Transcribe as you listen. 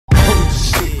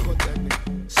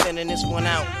sending this one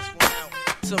out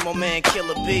to my man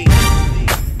Killer B.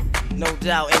 No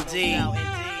doubt, indeed.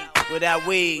 Without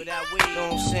weed, you know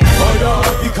what I'm saying? Oh ja,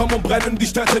 wir kommen und brennen die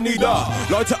Städte nieder.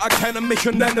 Leute erkennen mich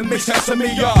und nennen mich Samy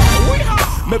Deluxe.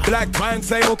 Mit Black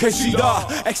Translate, okay, sie da.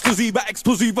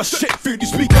 Explosiver Shit für die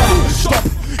Speaker. Stopp,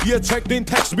 ihr checkt den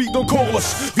Text, Beat und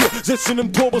Chorus. Wir sitzen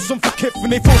im Turbus und verkiffen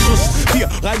den Vorschuss. Wir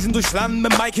reisen durchs Land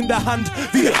mit Mic in der Hand.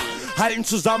 Wir halten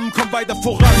zusammen, kommen weiter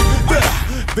voran.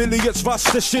 Will jetzt was,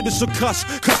 der Shit ist so krass.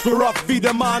 Kasper up wie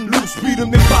der Mann, Loop, Speed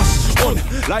und den Bass. Und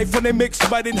live von den Mix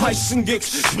bei den heißen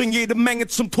Gigs. Ich bring jede Menge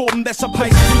zum Toben, deshalb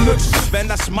heißt Deluxe. Wenn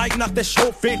das Mic nach der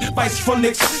Show fehlt, weiß ich von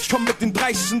nix. Ich komm mit den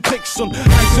dreisten Ticks und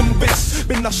heißen Witz.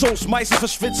 Bin nach Shows meistens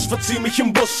verschwitzt, verzieh mich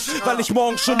im Bus, weil ich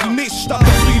morgen schon die nächste Stadt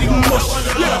befriedigen muss.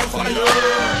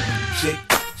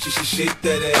 Shake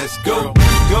that ass, go,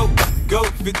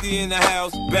 50 in the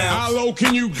house, bounce. How low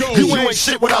can you go? You ain't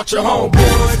shit without your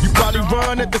homeboys. You probably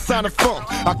run at the sound of funk.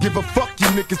 I give a fuck, you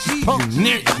niggas just punks.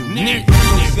 You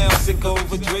sound sick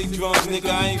over Dre drums, nigga.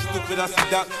 I ain't stupid, I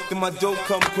see Doc, then my dope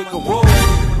come quicker. Whoa.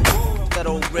 That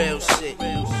old real shit.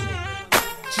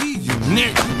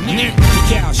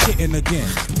 Cow shitting again,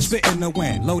 spitting the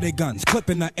wind, loaded guns,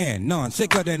 clipping the end, none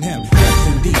sicker than him. Yes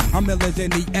indeed, I'm iller than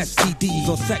the STDs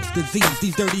or sex disease.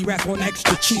 These dirty rats want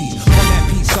extra cheese on that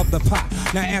piece of the pie.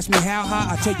 Now ask me how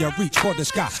high, I tell you reach for the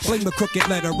sky. Fling the crooked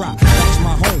letter rock, that's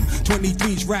my home.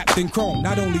 23's wrapped in chrome.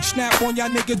 Not only snap on y'all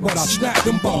niggas, but I'll snap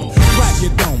them bones. Clap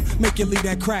your dome, make you leave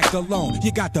that crack alone.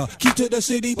 You got the key to the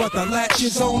city, but the latch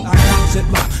is on. I got it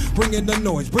locked, bringing the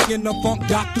noise, bringing the funk,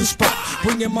 Dr. Spot,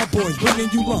 bringing my boys, bringing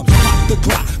you lumps. Pop the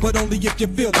clock, but only if you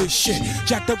feel this shit.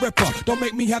 Jack the Ripper, don't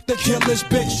make me have to kill this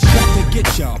bitch. Got to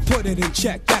get ya, put it in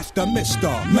check. That's the Mr.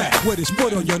 Mac with his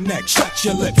foot on your neck. Shut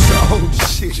your lips. Oh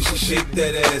shit. Shake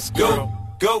that ass, go,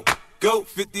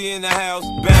 50 in the house,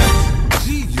 bounce.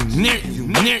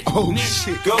 Oh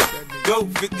shit. Go,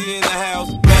 50 in the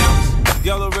house, bounce.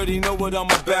 Y'all already know what I'm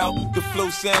about. The flow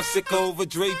sounds sick over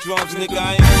Dre drums, nigga.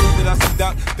 I ain't stupid, I see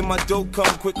Doc, then my dope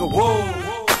come quicker. Whoa.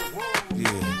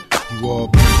 Yeah. You all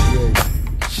appreciate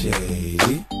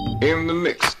Shady. in the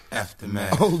mix.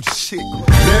 Aftermath. Oh shit.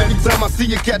 Now every time I see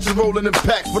you catch it rolling in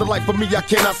packs, for the life of me I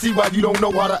cannot see why you don't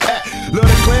know how to act. Love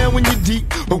the clan when you're deep,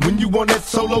 but when you on that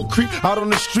solo creep out on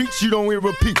the streets, you don't hear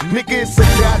repeat. Nigga, it's a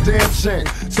goddamn shame.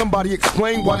 Somebody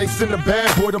explain why they send a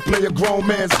bad boy to play a grown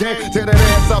man's game. Tear that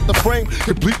ass out the frame,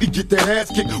 completely get that ass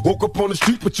kicked. Woke up on the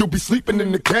street, but you'll be sleeping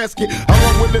in the casket. How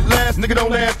long will it last? Nigga,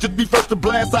 don't ask, just be first to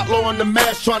blast. Outlaw on the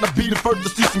mask, trying to be the first to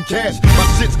see some cash. My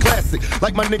shit's classic,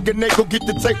 like my nigga Nako, get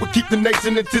the tape, we keep the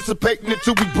nation anticipating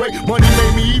until we break. Money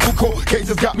made me evil, cold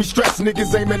cases got me stressed.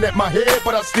 Niggas aiming at my head,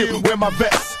 but I still wear my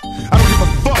vest. I don't give a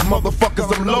fuck,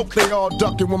 motherfuckers, I'm low. They all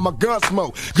ducking when my gun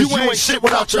smoke. Cause you ain't shit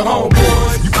without your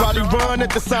homeboys. You probably run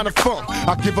at the sound of funk.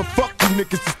 I give a fuck, you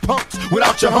niggas is punks.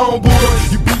 Without your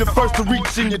homeboys, you be the first to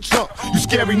reach in your trunk. You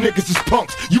scary niggas is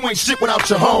punks. You ain't shit without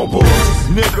your homeboys,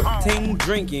 nigga. Team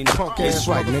drinking Punk ass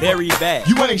right, nigga. very bad.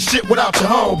 You ain't shit without your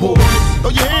homeboys.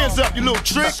 Throw your hands up, you little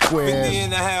trick. 50 in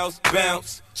the house,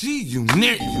 bounce. You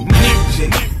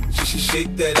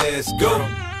Shake that ass, go,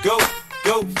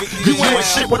 50 You in the ain't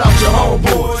house. shit without your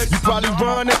homeboys. You probably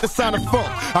run at the sound of funk.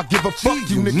 I give a fuck,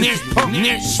 you niggas is punks.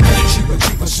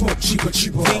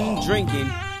 Team drinking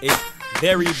is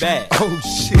very bad. Oh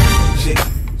shit.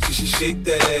 Shake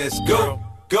that ass, go,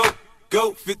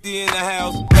 50 in the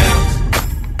house, bounce.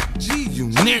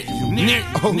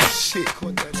 Oh shit.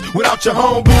 Without your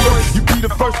homeboys, you be the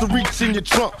first to reach in your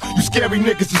trunk. You scary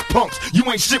niggas is punks. You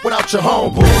ain't shit without your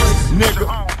homeboys, nigga.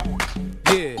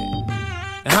 Yeah.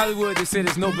 In Hollywood they say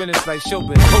there's no business like show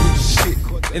business. Oh shit.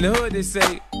 In the hood they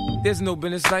say there's no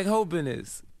business like hoe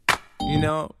business. You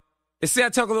know? They say I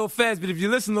talk a little fast, but if you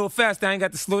listen a little fast, I ain't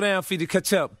got to slow down for you to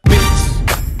catch up, bitch.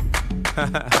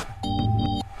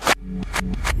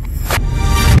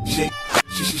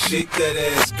 Shake that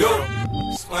ass, go.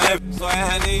 So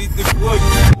I need the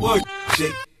work.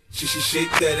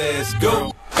 Shake that ass,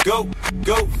 go,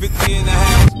 50 in the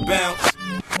house, bounce.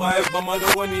 Why my mother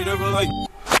want me to like?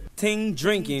 Team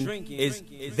drinking is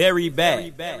very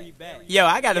bad. Yo,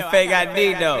 I got a fake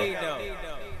ID though.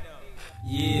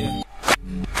 Yeah.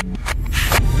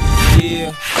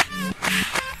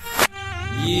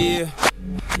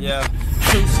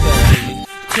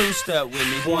 Two-step with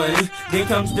me. One, then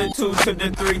comes the 2 to the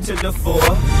 3 to the 4.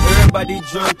 Everybody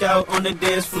drunk out on the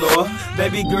dance floor.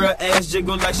 Baby girl ass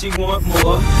jiggle like she want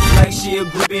more. Like she a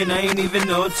groupie and I ain't even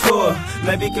on tour.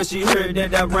 Maybe cause she heard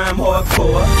that I rhyme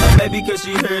hardcore. Or maybe cause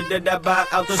she heard that I buy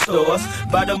out the stores.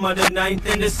 Bottom of the 9th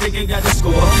and the second got the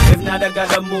score. If not, I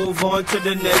gotta move on to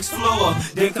the next floor.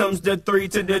 Then comes the 3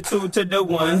 to the 2 to the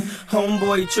 1.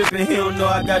 Homeboy tripping, he don't know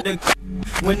I got the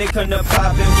When they come to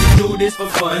poppin', we do this for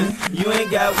fun. You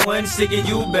ain't got one, sick and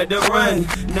you better run.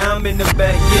 Now I'm in the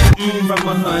back, getting from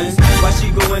my huns. While she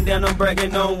going down, I'm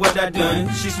bragging on what I done.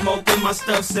 She smoking my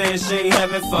stuff, saying she ain't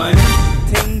having fun.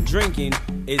 Ting drinking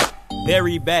is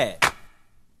very bad.